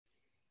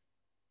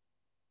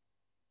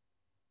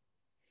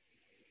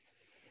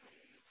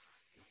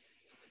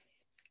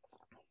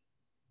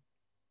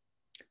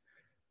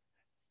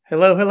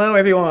Hello, hello,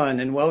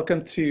 everyone, and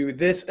welcome to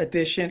this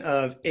edition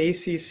of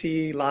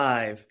ACC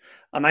Live.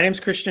 My name is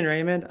Christian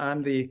Raymond.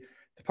 I'm the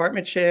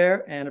Department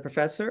Chair and a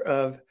professor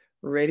of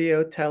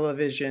Radio,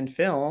 Television,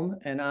 Film,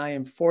 and I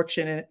am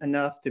fortunate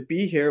enough to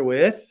be here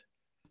with...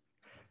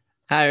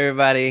 Hi,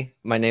 everybody.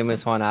 My name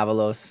is Juan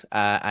Avalos.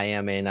 I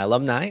am an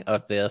alumni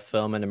of the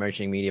Film and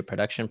Emerging Media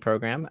Production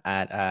Program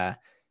at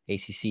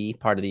ACC,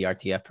 part of the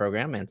RTF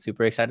program, and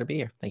super excited to be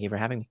here. Thank you for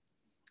having me.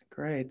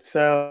 Great.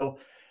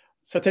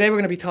 So today we're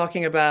going to be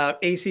talking about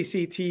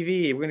ACC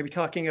TV. We're going to be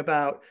talking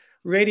about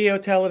radio,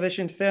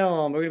 television,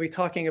 film. We're going to be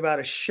talking about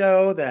a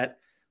show that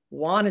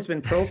Juan has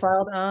been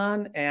profiled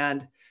on.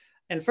 And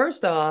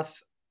first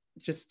off,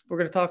 we're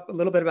going to talk a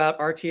little bit about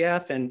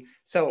RTF. And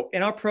so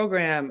in our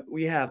program,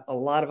 we have a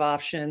lot of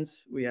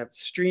options. We have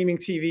streaming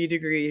TV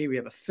degree. We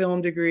have a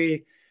film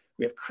degree.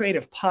 We have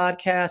creative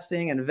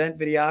podcasting and event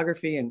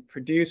videography and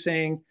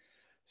producing.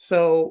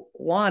 So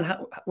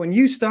Juan, when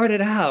you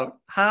started out,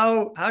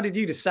 how did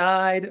you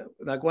decide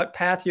like what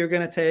path you're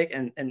going to take?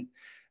 And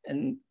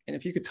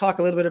if you could talk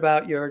a little bit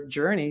about your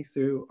journey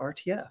through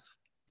RTF.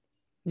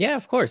 Yeah,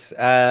 of course.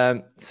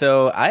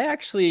 So I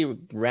actually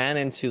ran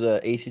into the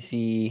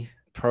ACC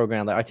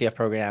program, the RTF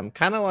program,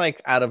 kind of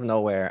like out of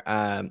nowhere.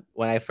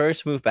 When I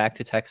first moved back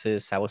to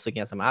Texas, I was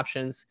looking at some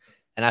options.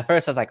 And at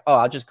first I was like, oh,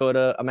 I'll just go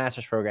to a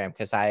master's program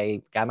because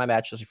I got my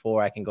bachelor's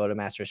before. I can go to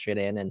master's straight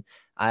in. And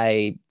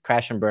I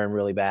crashed and burned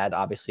really bad.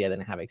 Obviously, I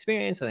didn't have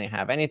experience. I didn't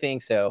have anything.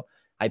 So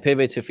I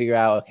pivoted to figure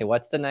out, okay,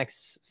 what's the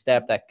next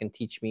step that can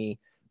teach me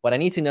what I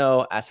need to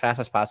know as fast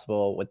as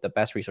possible with the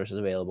best resources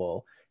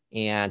available.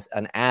 And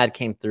an ad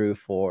came through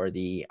for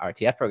the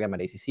RTF program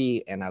at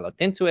ACC, and I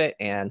looked into it,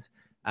 and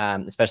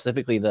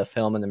specifically the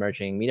Film and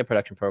Emerging Media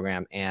Production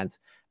Program. And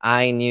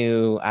I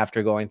knew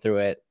after going through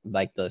it,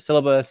 like the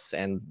syllabus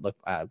and looking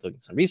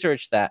at some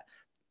research, that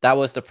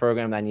was the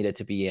program I needed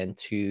to be in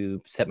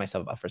to set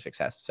myself up for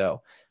success.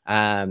 So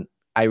I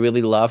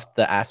really loved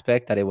the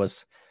aspect that it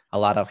was a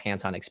lot of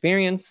hands-on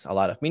experience, a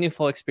lot of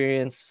meaningful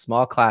experience,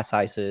 small class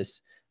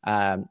sizes.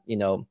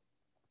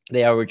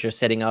 They were just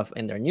setting up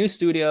in their new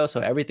studio,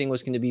 so everything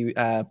was going to be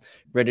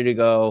ready to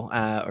go,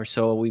 or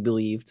so we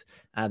believed.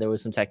 There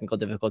was some technical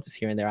difficulties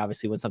here and there,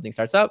 obviously, when something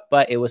starts up,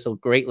 but it was a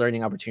great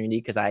learning opportunity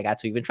because I got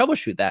to even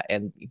troubleshoot that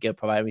and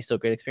provide me still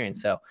great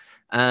experience. So,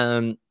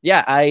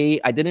 yeah, I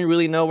didn't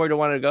really know where to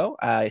want to go.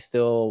 I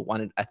thought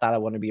I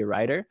wanted to be a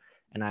writer.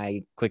 And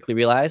I quickly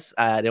realized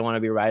I didn't want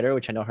to be a writer,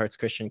 which I know hurts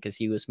Christian because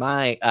he was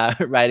my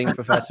writing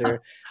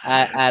professor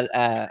at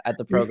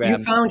the program.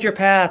 You found your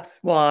path,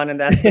 Juan, and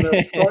that's the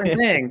most important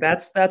thing.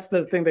 That's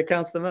the thing that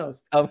counts the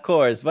most. Of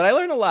course, but I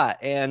learned a lot,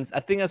 and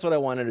I think that's what I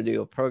wanted to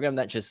do. A program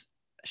that just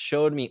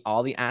showed me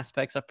all the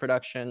aspects of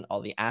production,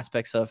 all the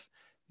aspects of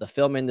the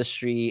film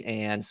industry,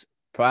 and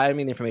provided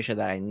me the information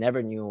that I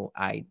never knew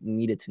I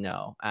needed to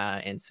know.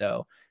 And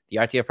so the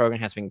RTF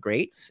program has been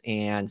great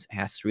and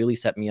has really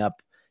set me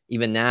up.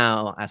 Even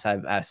now, as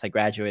I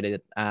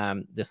graduated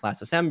this last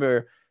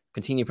December,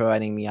 continue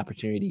providing me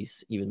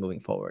opportunities even moving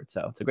forward.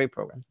 So it's a great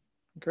program.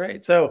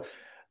 Great. So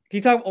can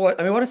you talk? What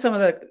are some of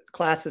the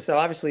classes? So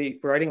obviously,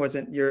 writing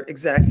wasn't your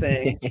exact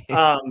thing,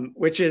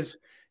 which is,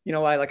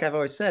 like I've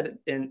always said,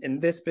 in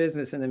this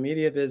business, in the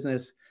media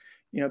business,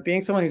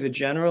 being someone who's a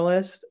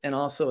generalist and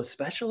also a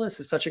specialist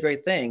is such a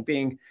great thing.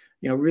 Being,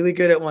 really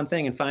good at one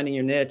thing and finding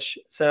your niche.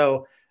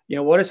 So,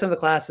 what are some of the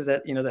classes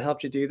that, that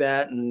helped you do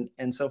that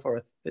and so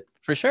forth?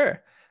 For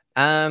sure.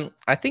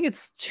 I think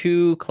it's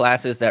two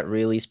classes that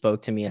really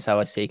spoke to me as I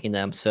was taking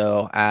them.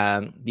 So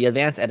the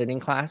advanced editing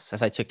class,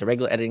 as I took the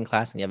regular editing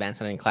class and the advanced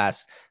editing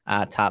class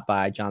taught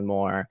by John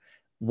Moore,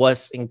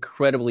 was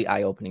incredibly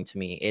eye-opening to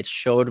me. It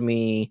showed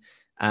me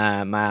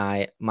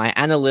my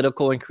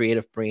analytical and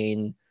creative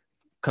brain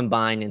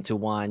combined into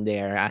one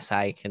there, as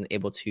I can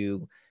able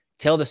to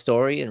tell the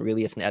story. And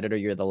really, as an editor,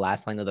 you're the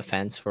last line of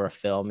defense for a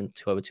film, and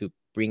to be able to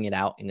bring it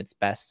out in its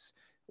best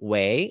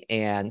way.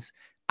 And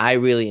I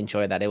really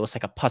enjoyed that. It was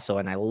like a puzzle,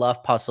 and I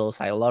love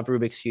puzzles. I love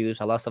Rubik's Cubes.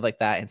 I love stuff like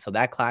that. And so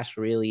that class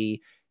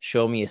really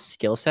showed me a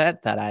skill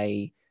set that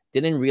I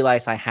didn't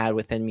realize I had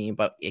within me,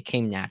 but it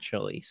came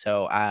naturally.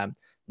 So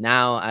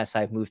now, as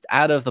I've moved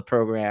out of the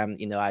program,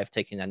 I've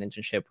taken an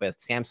internship with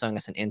Samsung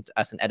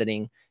as an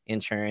editing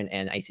intern,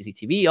 and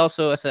ACCTV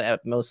also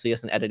mostly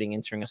as an editing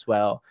intern as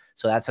well.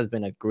 So that has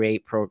been a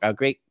great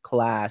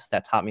class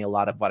that taught me a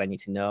lot of what I need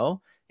to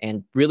know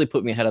and really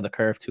put me ahead of the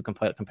curve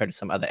compared to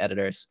some other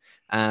editors.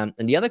 And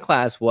the other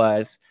class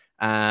was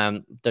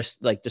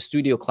the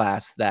studio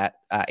class that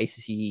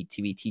ACC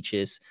TV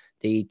teaches.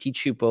 They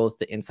teach you both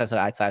the insides and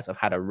outsides of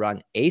how to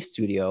run a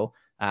studio,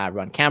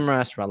 run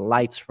cameras, run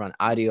lights, run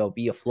audio,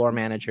 be a floor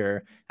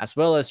manager, as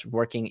well as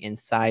working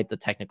inside the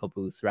technical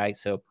booth, right?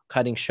 So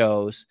cutting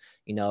shows,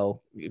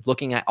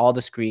 looking at all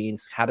the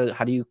screens, how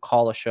do you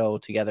call a show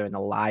together in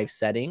a live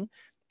setting?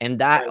 And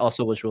that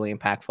also was really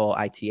impactful.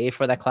 ITA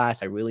for that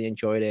class, I really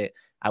enjoyed it.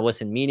 I was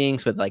in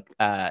meetings with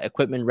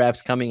equipment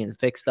reps coming and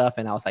fix stuff,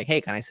 and I was like, hey,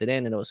 can I sit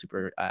in? And it was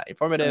super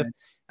informative. Right.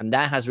 And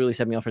that has really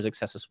set me up for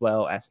success as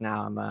well, as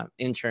now I'm an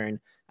intern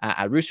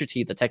at Rooster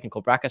Teeth, the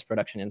technical broadcast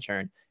production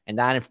intern. And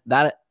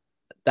that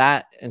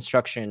that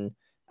instruction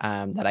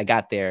that I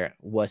got there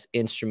was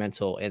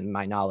instrumental in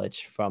my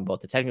knowledge from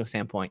both the technical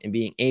standpoint and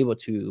being able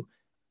to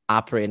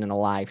operate in a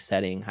live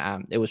setting.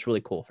 It was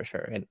really cool for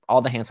sure. And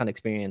all the hands-on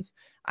experience,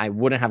 I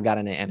wouldn't have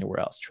gotten it anywhere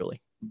else,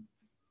 truly.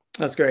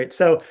 That's great.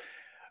 So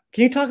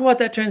can you talk about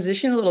that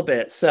transition a little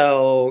bit?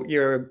 So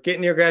you're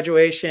getting your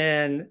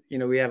graduation,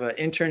 we have an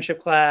internship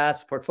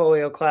class,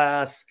 portfolio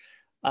class.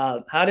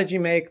 How did you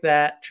make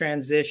that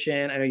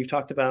transition? I know you've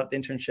talked about the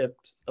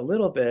internships a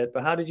little bit,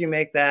 but how did you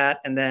make that?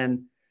 And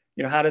then,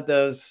 how did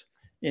those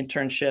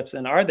internships,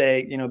 and are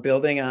they,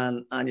 building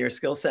on your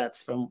skill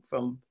sets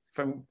from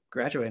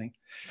graduating?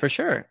 For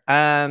sure.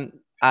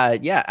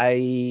 Yeah,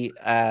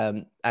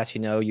 as you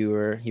know, you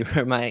were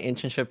my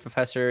internship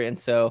professor. And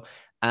so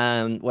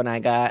when I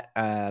got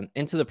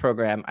into the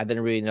program, I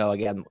didn't really know.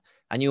 Again,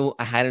 I knew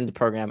I had in the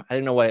program. I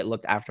didn't know what it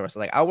looked afterwards. So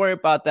like, I'll worry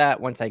about that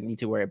once I need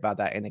to worry about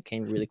that. And it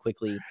came really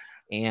quickly.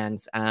 And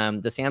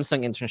the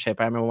Samsung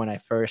internship, I remember when I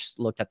first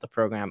looked at the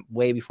program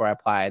way before I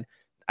applied,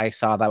 I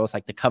saw that was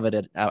like the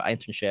coveted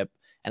internship.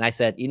 And I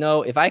said,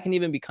 if I can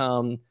even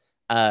become,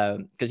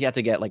 because you have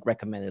to get like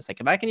recommended. It's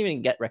like, if I can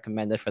even get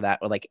recommended for that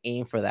or like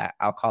aim for that,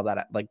 I'll call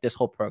that like this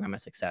whole program a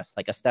success,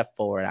 like a step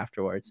forward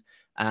afterwards.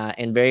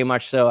 And very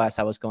much so, as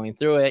I was going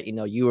through it,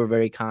 you were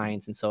very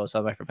kind. And so some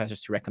of my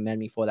professors to recommend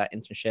me for that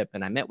internship,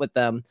 and I met with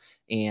them,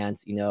 and,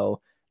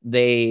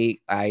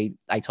 I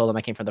told them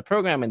I came from the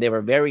program, and they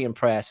were very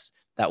impressed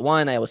that,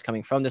 one, I was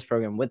coming from this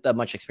program with that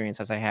much experience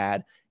as I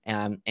had.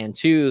 And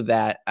two,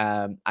 that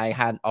I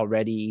had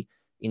already,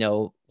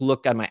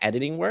 look at my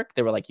editing work.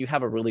 They were like, you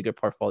have a really good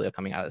portfolio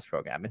coming out of this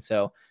program. And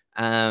so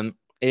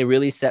it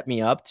really set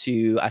me up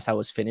to, as I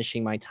was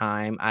finishing my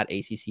time at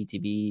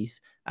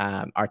ACCTV's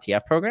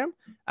RTF program,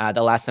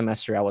 the last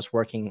semester I was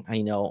working,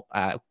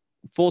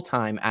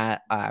 full-time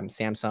at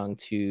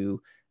Samsung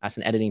as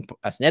an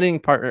editing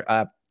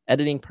partner,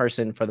 editing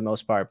person for the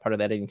most part of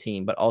the editing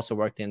team, but also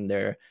worked in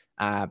their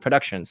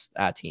productions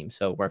team.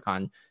 So work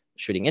on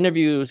shooting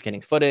interviews,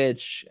 getting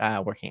footage,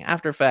 working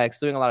After Effects,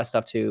 doing a lot of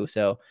stuff too.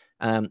 So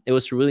it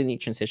was a really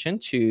neat transition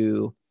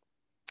to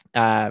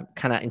kind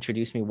of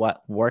introduce me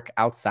what work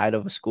outside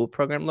of a school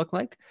program looked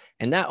like.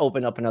 And that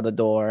opened up another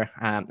door,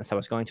 as I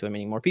was going to and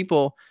meeting more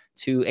people,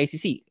 to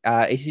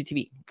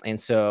ACCTV. And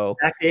so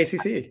back to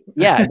ACC.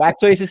 Yeah, back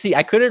to ACC.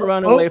 I couldn't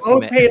run away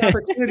from it. Paid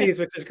opportunities,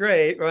 which is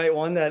great, right?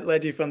 One that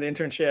led you from the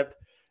internship,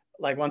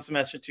 like one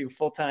semester, to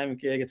full-time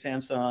gig at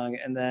Samsung,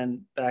 and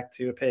then back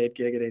to a paid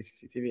gig at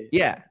ACCTV.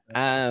 Yeah.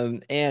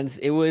 And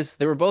they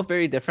were both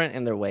very different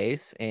in their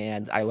ways,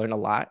 and I learned a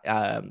lot.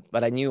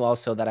 But I knew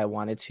also that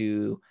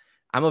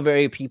I'm a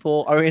very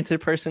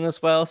people-oriented person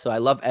as well. So I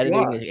love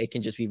editing. It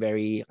can just be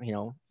very,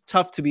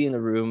 tough to be in the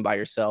room by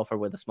yourself or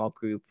with a small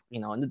group,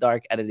 in the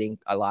dark, editing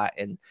a lot.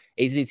 And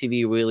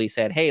ACCTV really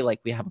said, hey, like,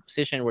 we have a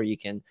position where you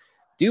can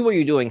do what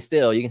you're doing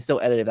still. You can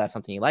still edit if that's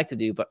something you like to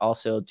do, but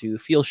also do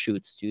field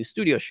shoots, do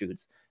studio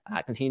shoots,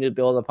 continue to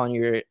build upon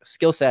your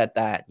skill set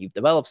that you've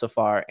developed so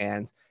far.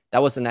 And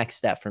that was the next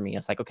step for me.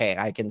 It's like, okay,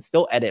 I can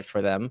still edit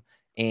for them,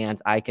 and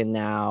I can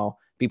now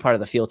be part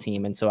of the field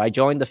team. And so I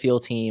joined the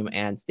field team,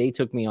 and they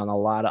took me on a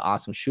lot of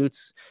awesome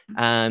shoots.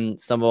 Some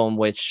of them,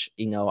 which,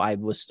 I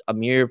was a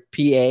mere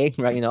PA,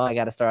 right? I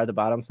got to start at the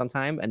bottom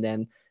sometime. And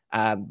then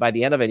by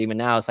the end of it, even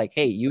now, it's like,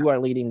 hey, you are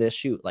leading this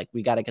shoot. Like,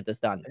 we got to get this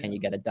done. Can you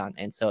get it done?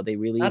 And so they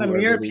really not a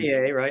mere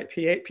PA, right?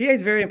 PA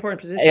is a very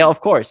important position. Yeah,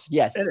 of course.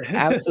 Yes,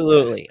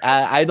 absolutely.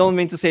 I don't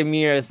mean to say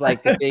mere is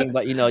like the thing,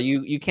 but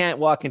you can't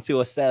walk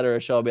into a set or a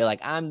show and be like,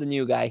 I'm the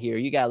new guy here.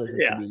 You got to listen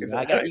to me.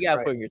 Exactly. You got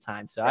to put in your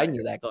time. So I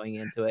knew that going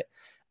into it.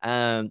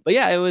 But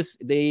yeah,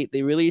 they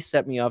really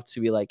set me up to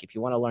be like, if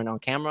you want to learn on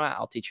camera,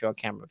 I'll teach you on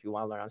camera. If you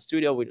want to learn on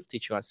studio, we'll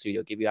teach you on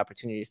studio, give you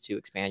opportunities to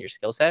expand your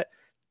skill set.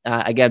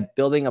 Again,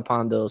 building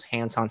upon those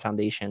hands-on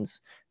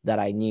foundations that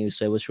I knew.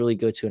 So it was really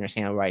good to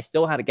understand where I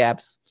still had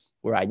gaps,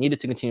 where I needed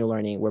to continue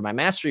learning, where my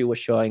mastery was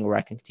showing, where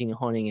I can continue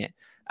honing it.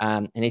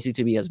 And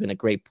ACCTV has been a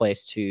great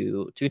place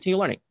to continue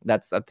learning.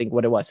 That's, I think,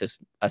 what it was, is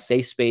a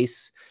safe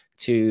space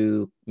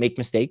to make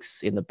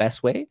mistakes in the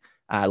best way,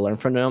 learn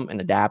from them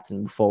and adapt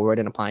and move forward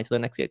and apply to the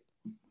next gig.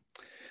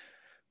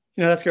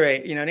 That's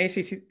great. In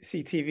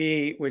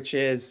ACCTV, which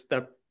is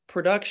the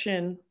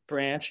production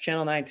branch,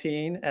 Channel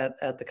 19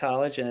 at the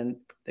college, and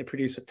they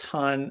produce a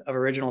ton of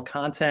original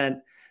content,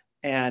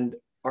 and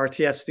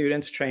RTF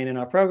students train in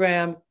our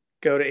program,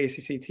 go to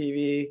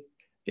ACCTV,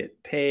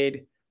 get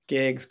paid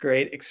gigs,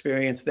 great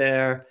experience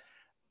there,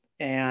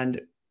 and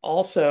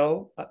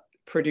also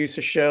produce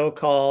a show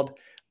called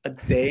A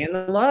Day in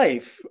the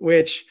Life,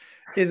 which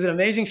is an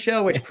amazing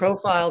show which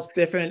profiles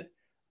different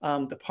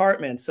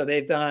departments. So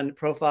they've done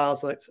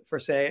profiles, like, for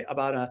say,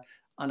 on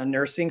a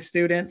nursing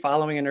student,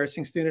 following a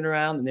nursing student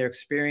around and their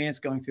experience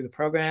going through the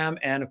program.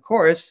 And of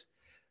course,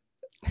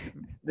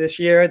 this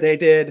year they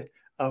did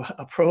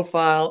a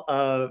profile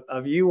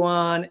of you,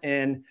 Juan,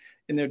 in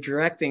their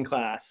directing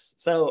class.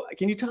 So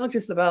can you talk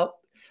just about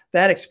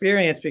that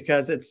experience?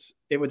 Because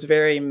it was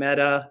very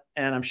meta,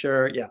 and I'm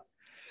sure, yeah.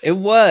 It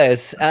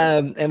was.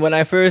 And when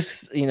I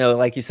first,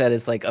 like you said,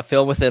 it's like a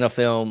film within a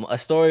film, a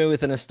story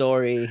within a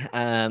story,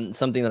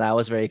 something that I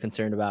was very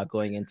concerned about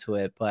going into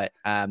it. But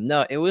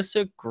no, it was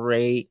a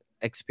great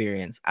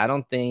experience. I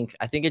think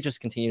it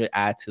just continued to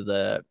add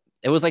to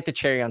it was like the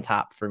cherry on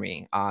top for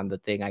me on the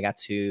thing. I got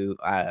to,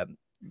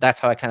 that's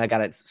how I kind of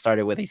got it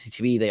started with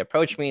ACCTV. They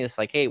approached me. It's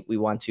like, hey, we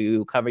want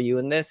to cover you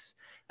in this.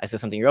 I said,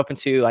 something you're open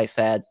to? I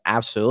said,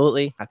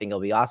 absolutely. I think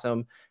it'll be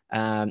awesome.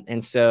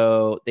 And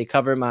so they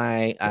cover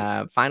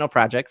my final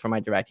project for my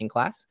directing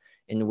class,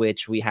 in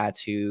which we had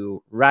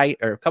to write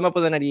or come up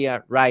with an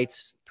idea, write,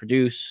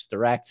 produce,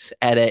 direct,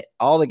 edit,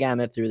 all the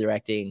gamut through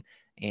directing.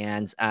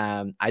 And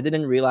I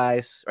didn't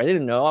realize, or I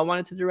didn't know I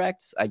wanted to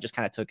direct. I just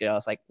kind of took it. I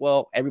was like,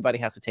 well, everybody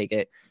has to take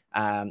it.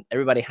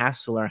 Everybody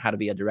has to learn how to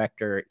be a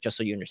director, just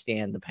so you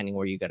understand, depending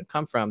where you're going to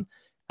come from.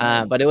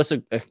 But it was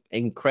an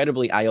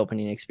incredibly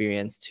eye-opening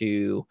experience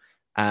to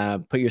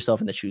put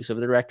yourself in the shoes of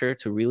the director,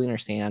 to really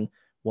understand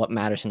what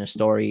matters in a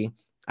story,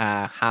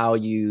 how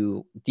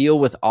you deal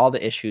with all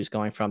the issues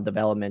going from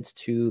development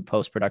to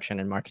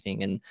post-production and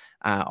marketing and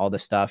all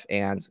this stuff.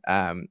 And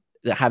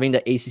having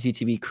the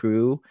ACCTV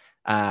crew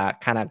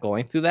kind of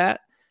going through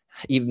that,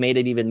 even made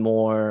it even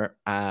more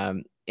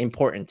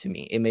important to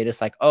me. It made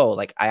us like, oh,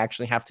 like I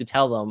actually have to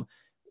tell them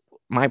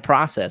my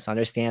process,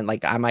 understand,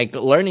 like, am I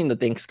learning the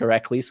things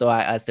correctly? So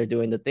as they're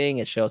doing the thing,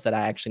 it shows that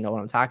I actually know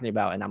what I'm talking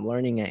about and I'm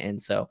learning it.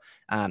 And so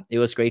it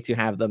was great to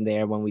have them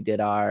there when we did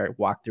our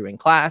walkthrough in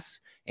class,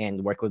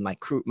 and work with my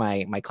crew,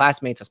 my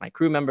classmates as my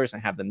crew members,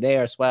 and have them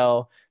there as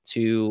well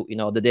to,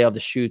 the day of the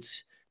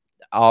shoots,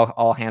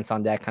 all hands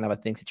on deck kind of a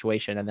thing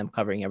situation, and them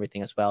covering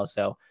everything as well.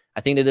 So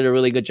I think they did a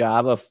really good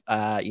job of,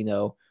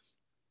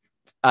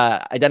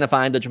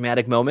 identifying the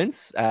dramatic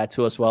moments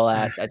to, as well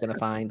as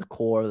identifying the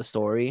core of the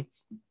story.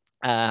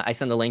 I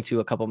sent a link to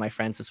a couple of my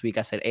friends this week.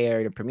 I said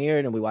aired and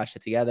premiered, and we watched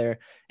it together.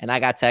 And I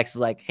got texts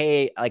like,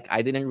 hey, like,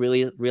 I didn't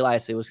really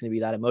realize it was going to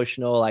be that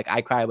emotional. Like,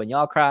 I cried when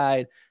y'all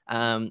cried.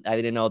 I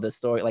didn't know the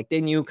story. Like,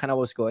 they knew kind of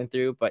what was going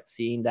through, but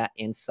seeing that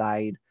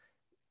inside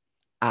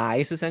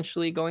eyes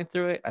essentially going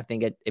through it, I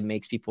think it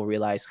makes people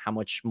realize how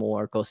much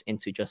more goes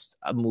into just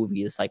a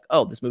movie. It's like,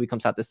 oh, this movie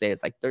comes out this day.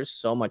 It's like, there's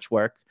so much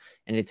work,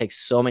 and it takes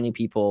so many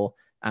people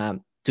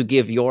to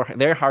give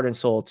their heart and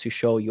soul, to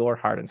show your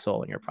heart and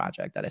soul in your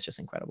project, that it's just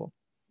incredible.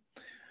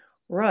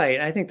 Right.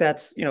 I think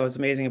that's, what's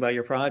amazing about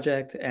your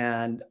project.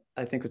 And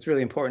I think what's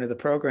really important to the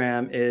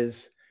program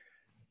is,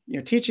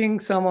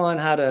 teaching someone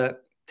how to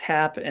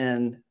tap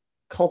and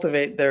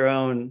cultivate their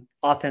own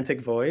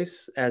authentic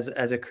voice as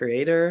a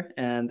creator.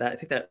 And I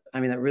think that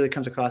really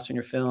comes across in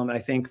your film. And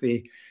I think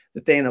the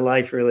Day in the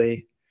Life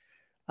really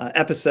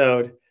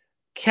episode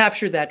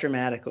captured that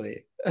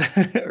dramatically.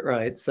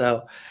 Right.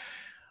 So,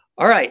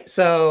 all right.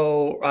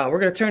 So we're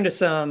going to turn to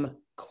some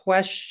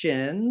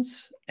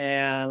questions,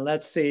 and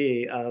let's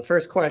see.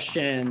 First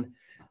question,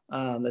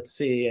 let's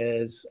see,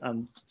 is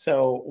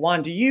so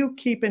Juan, do you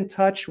keep in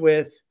touch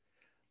with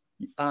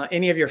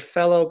any of your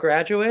fellow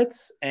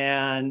graduates?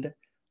 And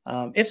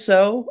if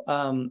so,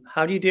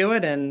 how do you do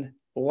it, and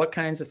what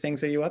kinds of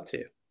things are you up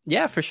to?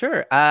 Yeah, for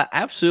sure.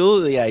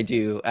 Absolutely, I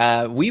do.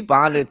 We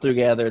bonded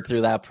together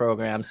through that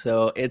program,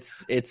 so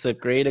it's a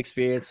great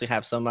experience to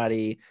have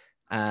somebody.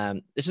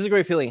 It's just a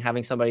great feeling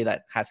having somebody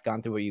that has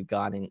gone through what you've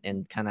gone,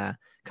 and kind of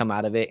come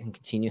out of it and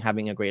continue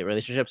having a great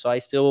relationship. So I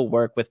still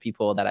work with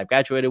people that I've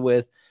graduated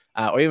with,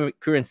 or even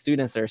current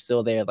students that are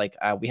still there. Like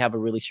we have a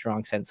really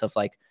strong sense of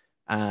like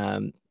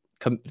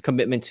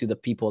commitment to the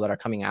people that are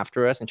coming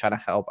after us, and try to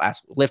help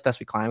us lift as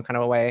we climb, kind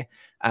of a way.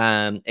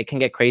 It can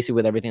get crazy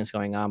with everything that's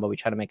going on, but we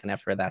try to make an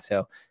effort of that.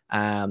 So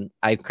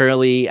I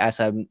currently,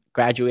 as I'm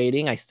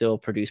graduating, I still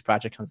produce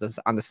projects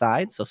on the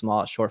side, so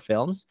small short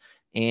films.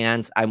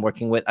 And I'm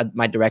working with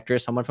my director,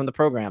 someone from the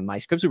program, my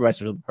script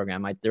supervisor from the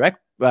program, my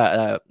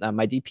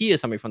DP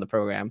is somebody from the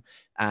program.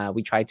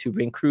 We try to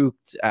bring current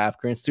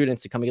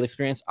students to come get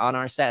experience on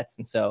our sets.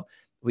 And so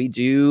we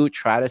do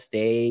try to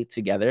stay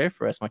together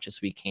for as much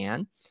as we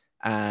can.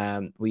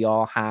 We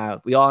all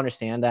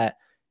understand that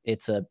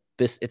it's a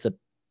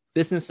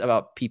business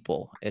about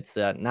people. It's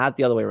not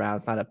the other way around.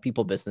 It's not a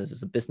people business.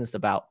 It's a business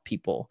about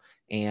people,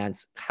 and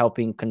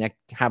helping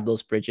have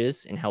those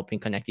bridges, and helping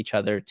connect each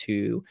other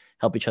to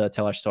help each other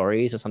tell our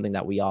stories is something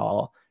that we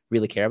all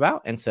really care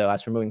about. And so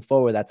as we're moving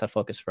forward, that's a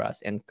focus for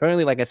us. And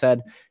currently, like I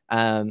said,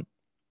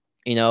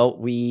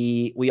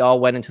 we all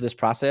went into this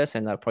process,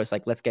 and of course,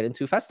 like, let's get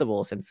into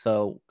festivals. And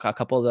so a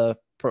couple of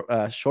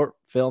the short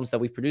films that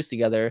we produced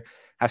together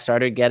have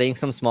started getting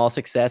some small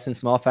success in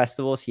small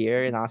festivals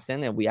here in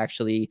Austin. And we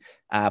actually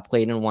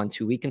played in one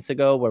 2 weekends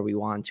ago, where we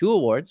won 2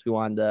 awards. We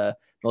won the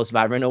Most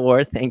Vibrant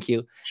Award. Thank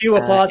you. Cue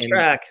applause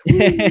track.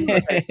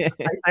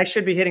 I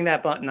should be hitting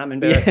that button. I'm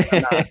embarrassed.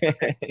 I'm not.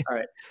 Okay. All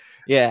right.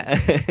 Yeah.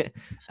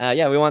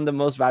 Yeah, we won the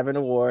Most Vibrant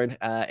Award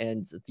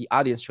and the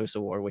Audience Choice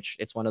Award, which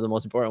it's one of the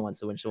most important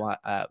ones, which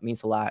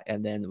means a lot.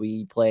 And then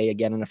we play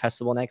again in a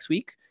festival next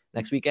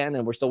weekend,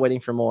 and we're still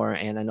waiting for more.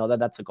 And I know that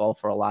that's a goal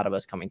for a lot of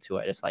us coming to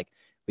it. It's like,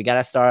 we got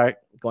to start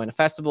going to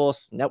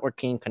festivals,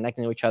 networking,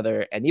 connecting to each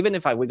other. And even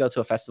if we go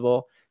to a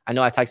festival, I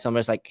know I talked to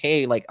somebody, it's like,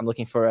 hey, like I'm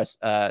looking for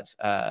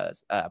a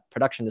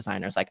production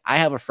designer. It's like, I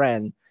have a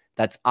friend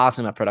that's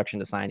awesome at production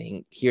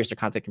designing. Here's their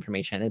contact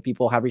information. And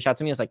people have reached out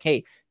to me. It's like,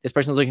 hey, this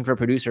person's looking for a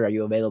producer. Are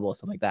you available?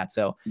 Stuff like that.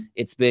 So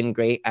it's been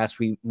great as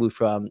we move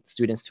from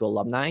students to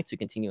alumni to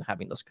continue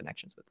having those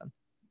connections with them.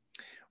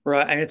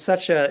 Right. And it's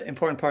such an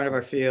important part of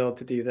our field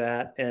to do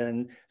that.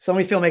 And so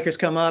many filmmakers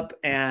come up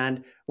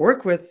and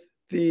work with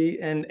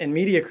and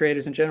media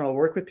creators in general,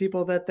 work with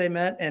people that they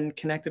met and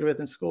connected with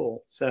in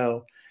school.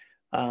 So,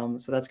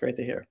 so that's great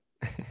to hear.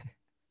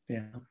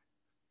 Yeah.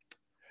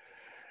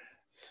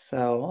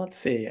 So let's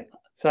see.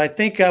 So I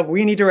think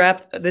we need to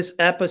wrap this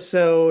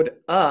episode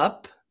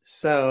up.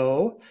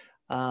 So,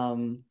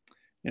 from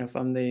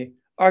the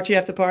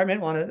RTF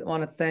department,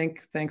 want to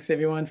thanks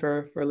everyone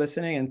for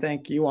listening, and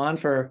thank you, Juan,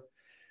 for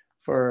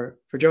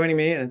joining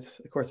me. And it's,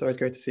 of course, always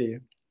great to see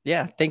you.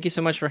 Yeah, thank you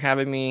so much for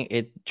having me.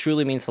 It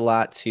truly means a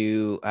lot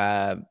to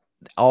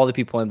all the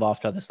people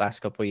involved throughout this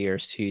last couple of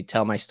years to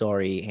tell my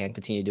story and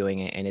continue doing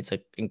it. And it's an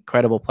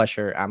incredible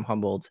pleasure. I'm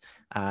humbled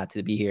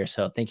to be here.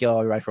 So thank you all,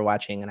 everybody, for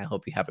watching, and I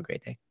hope you have a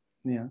great day.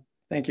 Yeah.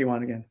 Thank you,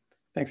 Juan, again.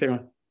 Thanks,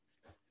 everyone.